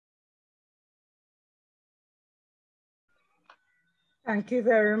Thank you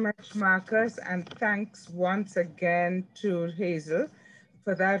very much, Marcus, and thanks once again to Hazel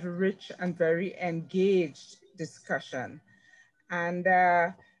for that rich and very engaged discussion. And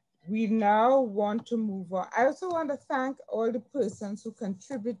we now want to move on. I also want to thank all the persons who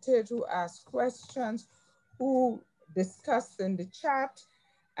contributed, who asked questions, who discussed in the chat.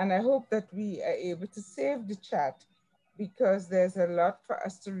 And I hope that we are able to save the chat because there's a lot for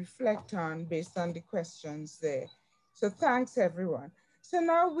us to reflect on based on the questions there. So thanks, everyone. So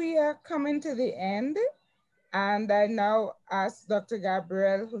now we are coming to the end. And I now ask Dr.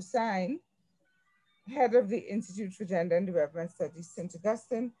 Gabrielle Hosein, head of the Institute for Gender and Development Studies, St.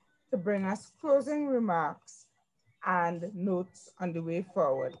 Augustine, to bring us closing remarks and notes on the way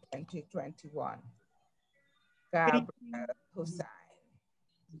forward 2021. Gabrielle Hosein.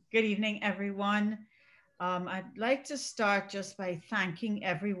 Good evening, everyone. I'd like to start just by thanking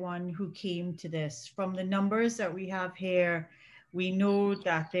everyone who came to this. From the numbers that we have here, we know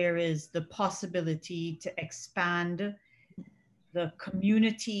that there is the possibility to expand the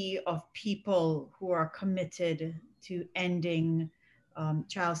community of people who are committed to ending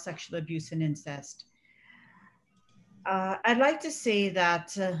child sexual abuse and incest. I'd like to say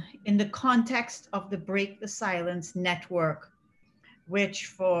that in the context of the Break the Silence network, which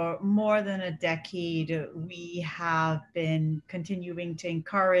for more than a decade we have been continuing to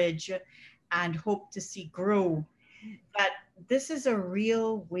encourage and hope to see grow, that this is a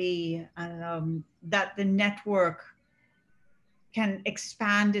real way that the network can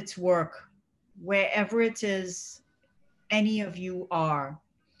expand its work wherever it is any of you are.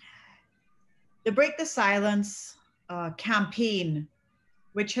 The Break the Silence campaign,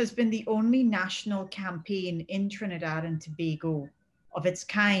 which has been the only national campaign in Trinidad and Tobago of its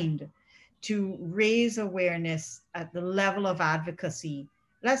kind to raise awareness at the level of advocacy,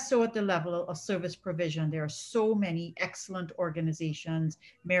 less so at the level of service provision. There are so many excellent organizations.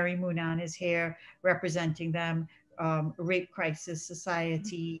 Mary Moonan is here representing them, Rape Crisis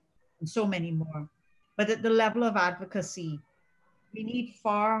Society, and so many more. But at the level of advocacy, we need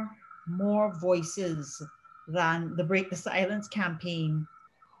far more voices than the Break the Silence campaign,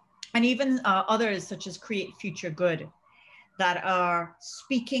 and even others such as Create Future Good, that are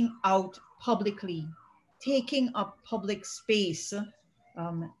speaking out publicly, taking up public space,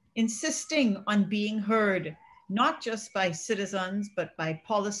 insisting on being heard, not just by citizens, but by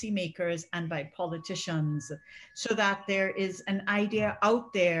policymakers and by politicians, so that there is an idea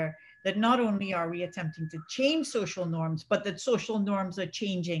out there that not only are we attempting to change social norms, but that social norms are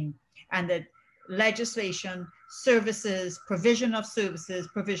changing, and that legislation, services, provision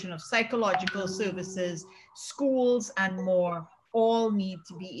of psychological services, schools, and more all need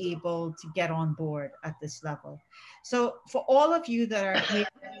to be able to get on board at this level. So for all of you that are here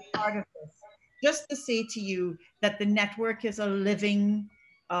part of this, just to say to you that the network is a living,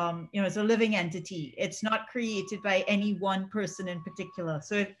 it's a living entity. It's not created by any one person in particular.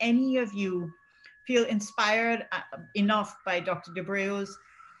 So if any of you feel inspired enough by Dr. Debreau's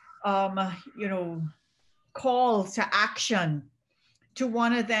call to action, to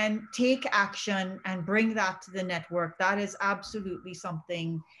want to then take action and bring that to the network, that is absolutely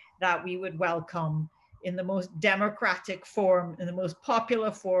something that we would welcome in the most democratic form, in the most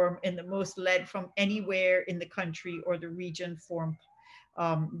popular form, in the most led from anywhere in the country or the region form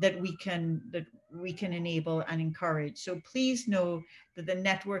that we can enable and encourage. So please know that the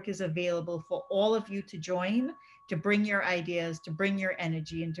network is available for all of you to join, to bring your ideas, to bring your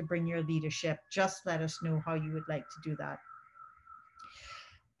energy, and to bring your leadership. Just let us know how you would like to do that.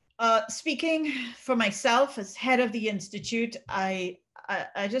 Speaking for myself as head of the Institute, I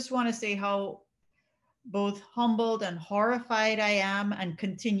just want to say how both humbled and horrified I am and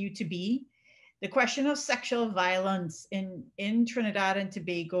continue to be. The question of sexual violence in Trinidad and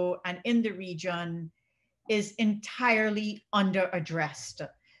Tobago and in the region is entirely under-addressed.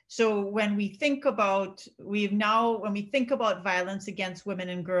 So when we think about violence against women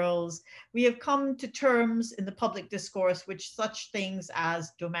and girls, we have come to terms in the public discourse with such things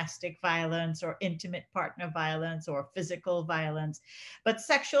as domestic violence or intimate partner violence or physical violence. But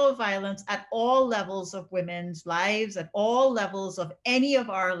sexual violence at all levels of women's lives, at all levels of any of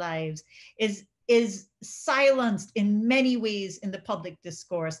our lives, is silenced in many ways in the public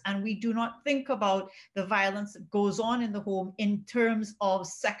discourse. And we do not think about the violence that goes on in the home in terms of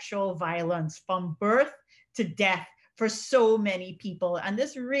sexual violence from birth to death for so many people. And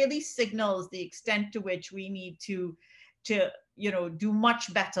this really signals the extent to which we need to do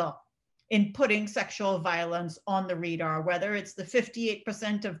much better in putting sexual violence on the radar, whether it's the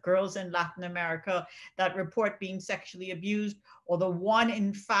 58% of girls in Latin America that report being sexually abused, or the 1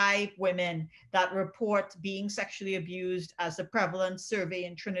 in 5 women that report being sexually abused, as the prevalence survey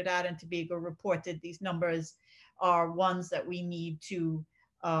in Trinidad and Tobago reported. These numbers are ones that we need to,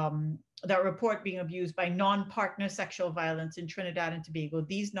 that report being abused by non-partner sexual violence in Trinidad and Tobago.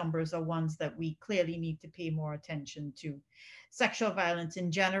 These numbers are ones that we clearly need to pay more attention to. Sexual violence in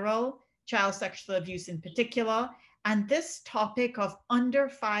general, child sexual abuse in particular, and this topic of under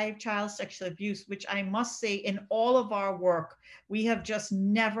 5 child sexual abuse, which I must say in all of our work, we have just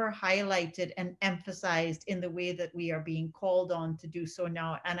never highlighted and emphasized in the way that we are being called on to do so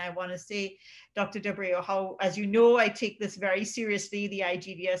now. And I want to say, Dr. Debreo, how, as you know, I take this very seriously. The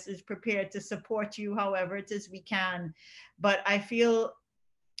IGDS is prepared to support you however it is we can. But I feel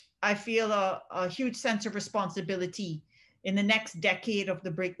a huge sense of responsibility in the next decade of the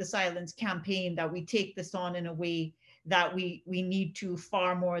Break the Silence campaign, that we take this on in a way that we need to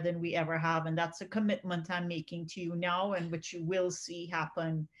far more than we ever have. And that's a commitment I'm making to you now, and which you will see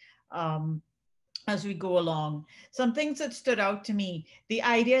happen as we go along. Some things that stood out to me: the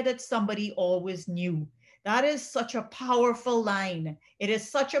idea that somebody always knew. That is such a powerful line. It is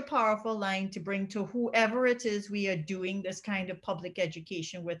such a powerful line to bring to whoever it is we are doing this kind of public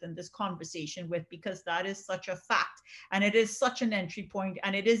education with and this conversation with, because that is such a fact. And it is such an entry point,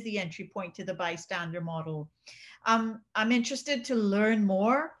 and it is the entry point to the bystander model. I'm interested to learn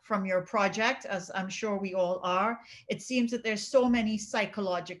more from your project, as I'm sure we all are. It seems that there's so many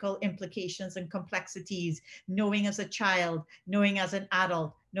psychological implications and complexities, knowing as a child, knowing as an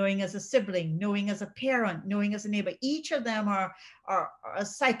adult, knowing as a sibling, knowing as a parent, knowing as a neighbor. Each of them are a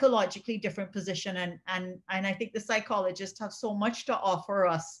psychologically different position. And I think the psychologists have so much to offer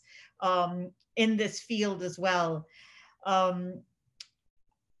us in this field as well.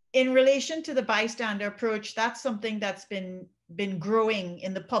 In relation to the bystander approach, that's something that's been growing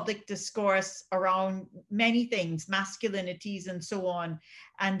in the public discourse around many things, masculinities and so on.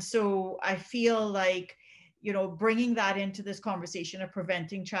 And so I feel like, you know, bringing that into this conversation of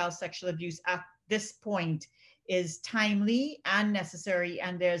preventing child sexual abuse at this point is timely and necessary.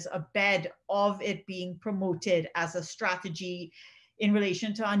 And there's a bed of it being promoted as a strategy in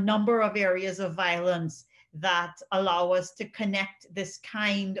relation to a number of areas of violence that allow us to connect this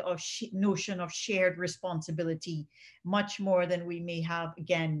kind of notion of shared responsibility much more than we may have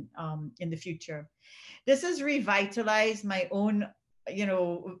again in the future. This has revitalized my own, you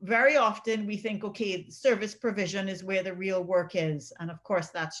know, very often we think, okay, service provision is where the real work is. And of course,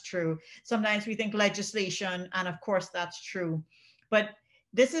 that's true. Sometimes we think legislation, and of course, that's true. But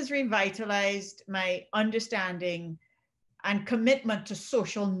this has revitalized my understanding and commitment to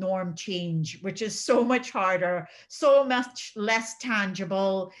social norm change, which is so much harder, so much less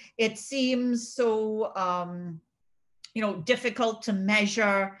tangible. It seems so, you know, difficult to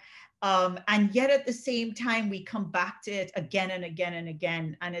measure. And yet at the same time, we come back to it again and again and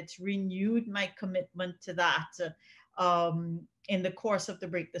again. And it's renewed my commitment to that in the course of the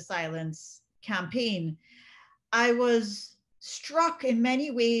Break the Silence campaign. I was struck in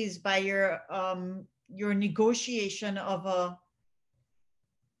many ways by your negotiation of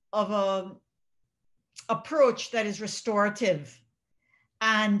a approach that is restorative,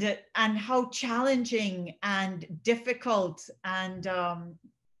 and how challenging and difficult and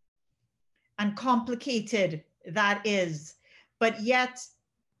complicated that is. But yet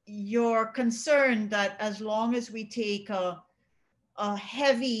you're concerned that as long as we take a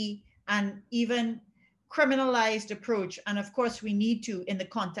heavy and even criminalized approach, and of course we need to in the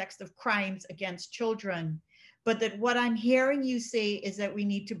context of crimes against children, but that what I'm hearing you say is that we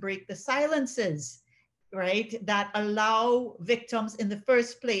need to break the silences, right, that allow victims in the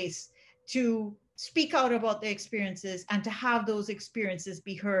first place to speak out about their experiences and to have those experiences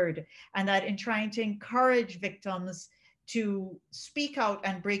be heard, and that in trying to encourage victims to speak out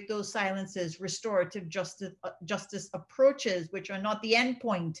and break those silences, restorative justice approaches, which are not the end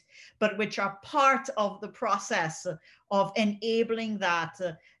point, but which are part of the process of enabling that,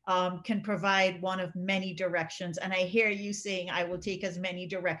 can provide one of many directions. And I hear you saying, I will take as many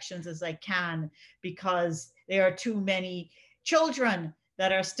directions as I can, because there are too many children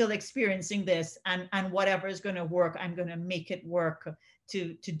that are still experiencing this, and whatever is going to work, I'm going to make it work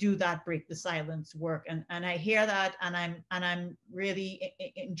to do that break the silence work. And I hear that, and I'm really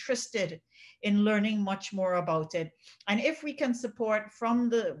interested in learning much more about it. And if we can support from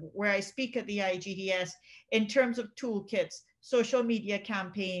where I speak at the IGDS in terms of toolkits, social media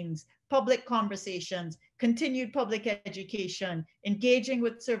campaigns, public conversations, continued public education, engaging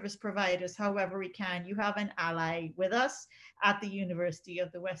with service providers however we can. You have an ally with us at the University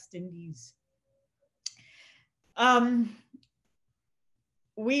of the West Indies.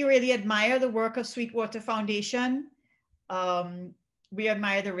 We really admire the work of Sweetwater Foundation. We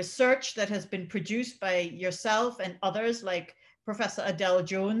admire the research that has been produced by yourself and others like Professor Adele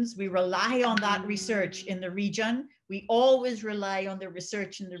Jones. We rely on that research in the region. We always rely on the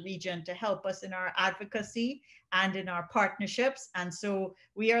research in the region to help us in our advocacy and in our partnerships. And so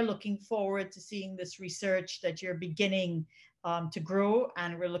we are looking forward to seeing this research that you're beginning to grow.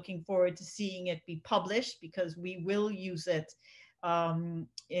 And we're looking forward to seeing it be published, because we will use it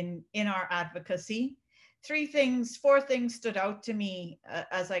in our advocacy. Four things stood out to me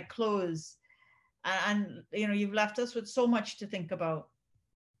as I close. And you know, you've left us with so much to think about.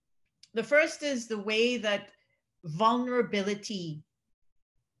 The first is the way that vulnerability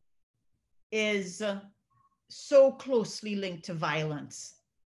is so closely linked to violence,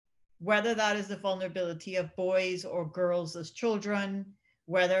 whether that is the vulnerability of boys or girls as children,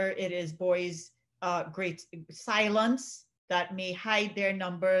 whether it is boys' great silence that may hide their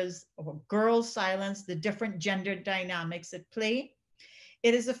numbers, or girls' silence, the different gender dynamics at play.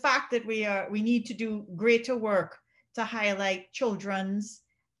 It is a fact that we need to do greater work to highlight children's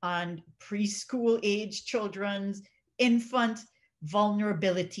and preschool age children's infant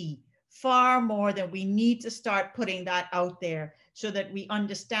vulnerability, far more than we need to start putting that out there, so that we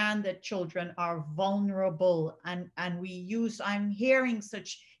understand that children are vulnerable. And I'm hearing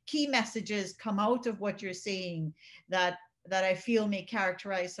such key messages come out of what you're saying that I feel may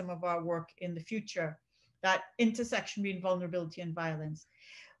characterize some of our work in the future, that intersection between vulnerability and violence.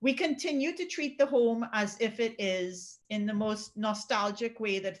 We continue to treat the home as if it is, in the most nostalgic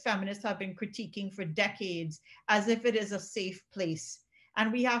way that feminists have been critiquing for decades, as if it is a safe place.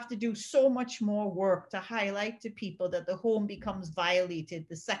 And we have to do so much more work to highlight to people that the home becomes violated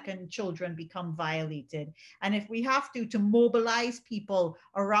the second children become violated. And if we have to mobilize people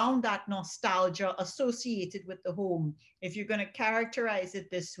around that nostalgia associated with the home, if you're going to characterize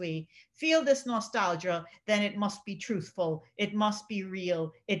it this way, feel this nostalgia, then it must be truthful, it must be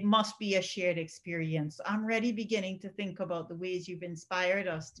real, it must be a shared experience. I'm already beginning to think about the ways you've inspired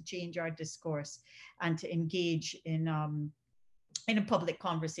us to change our discourse and to engage in a public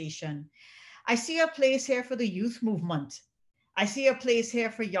conversation. I see a place here for the youth movement. I see a place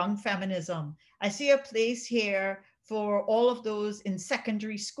here for young feminism. I see a place here for all of those in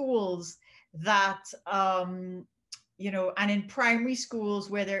secondary schools that, you know, and in primary schools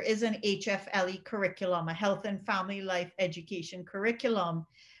where there is an HFLE curriculum, a health and family life education curriculum,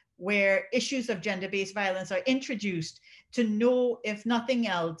 where issues of gender-based violence are introduced, to know, if nothing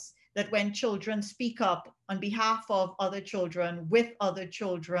else, that when children speak up on behalf of other children, with other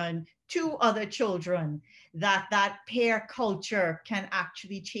children, to other children, that peer culture can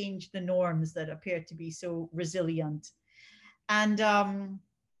actually change the norms that appear to be so resilient. And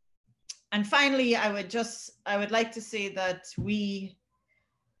finally, I would like to say that we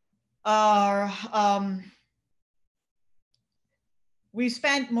are, we've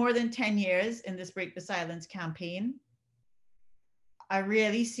spent more than 10 years in this Break the Silence campaign. I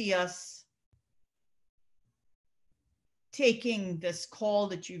really see us taking this call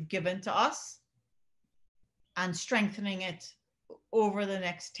that you've given to us and strengthening it over the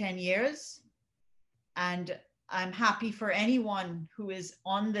next 10 years. And I'm happy for anyone who is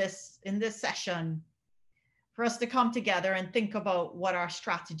on this, in this session, for us to come together and think about what our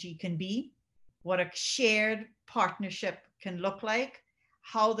strategy can be, what a shared partnership can look like,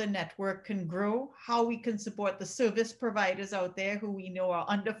 how the network can grow, how we can support the service providers out there who we know are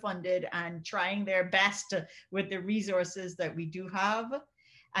underfunded and trying their best with the resources that we do have,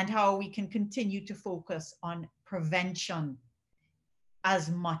 and how we can continue to focus on prevention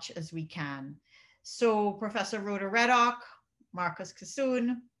as much as we can. So Professor Rhoda Reddock, Marcus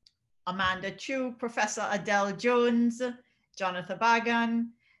Kisoon, Amanda Choo, Professor Adele Jones, Jonathan Bhagan,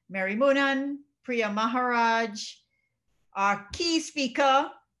 Mary Moonan, Priya Maharaj, our key speaker,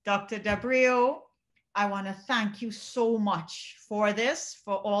 Dr. Dabrio. I want to thank you so much for this,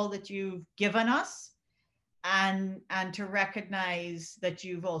 for all that you've given us, and to recognize that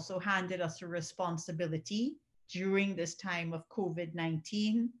you've also handed us a responsibility during this time of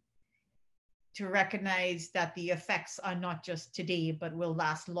COVID-19, to recognize that the effects are not just today, but will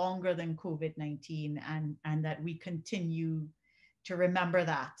last longer than COVID-19, and that we continue to remember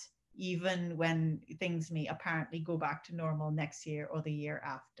that, even when things may apparently go back to normal next year or the year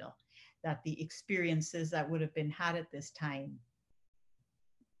after, that the experiences that would have been had at this time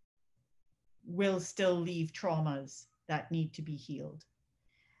will still leave traumas that need to be healed.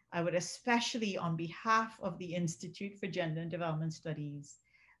 I would especially, on behalf of the Institute for Gender and Development Studies,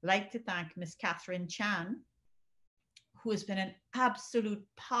 like to thank Ms. Catherine Chan, who has been an absolute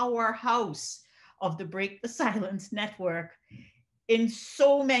powerhouse of the Break the Silence network in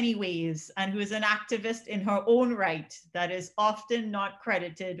so many ways, and who is an activist in her own right that is often not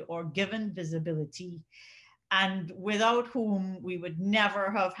credited or given visibility, and without whom we would never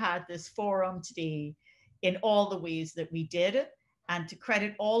have had this forum today in all the ways that we did. And to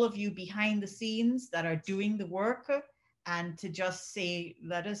credit all of you behind the scenes that are doing the work, and to just say,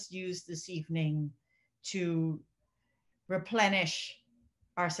 let us use this evening to replenish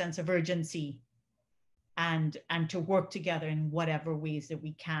our sense of urgency and to work together in whatever ways that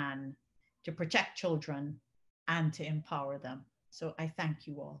we can to protect children and to empower them. So I thank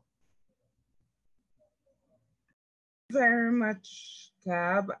you all. Very much,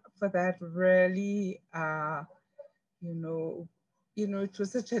 Gab, for that really, it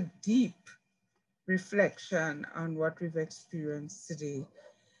was such a deep reflection on what we've experienced today.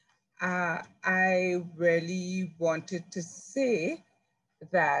 I really wanted to say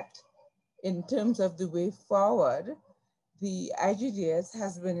that in terms of the way forward, the IGDS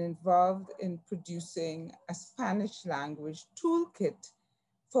has been involved in producing a Spanish language toolkit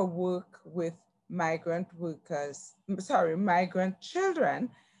for work with migrant children,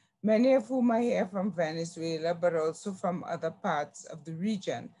 many of whom are here from Venezuela, but also from other parts of the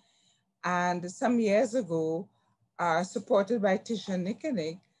region. And some years ago, supported by Tisha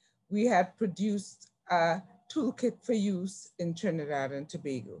Nickenick, we had produced a toolkit for use in Trinidad and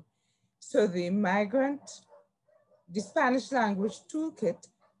Tobago. So the Spanish language toolkit,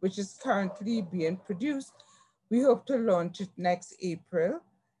 which is currently being produced, we hope to launch it next April,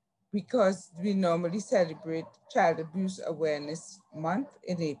 because we normally celebrate Child Abuse Awareness Month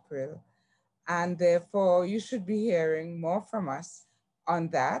in April. And therefore, you should be hearing more from us on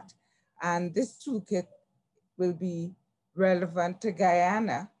that. And this toolkit will be relevant to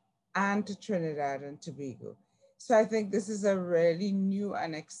Guyana and to Trinidad and Tobago. So I think this is a really new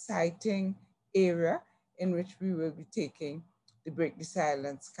and exciting area in which we will be taking the Break the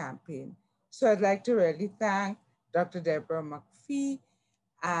Silence campaign. So I'd like to really thank Dr. Deborah McPhee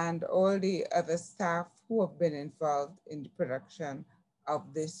and all the other staff who have been involved in the production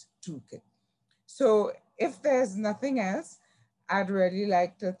of this toolkit. So if there's nothing else, I'd really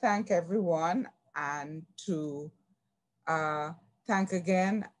like to thank everyone and to thank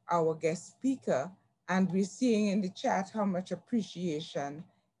again our guest speaker. And we're seeing in the chat how much appreciation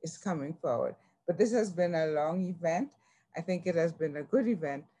is coming forward. But this has been a long event. I think it has been a good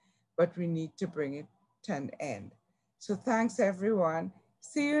event, but we need to bring it to an end. So thanks everyone.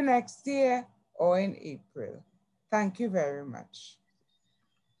 See you next year or in April. Thank you very much.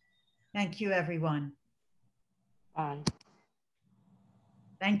 Thank you, everyone. Bye.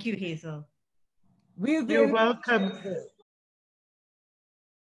 Thank you, Hazel. We'll be You're welcome.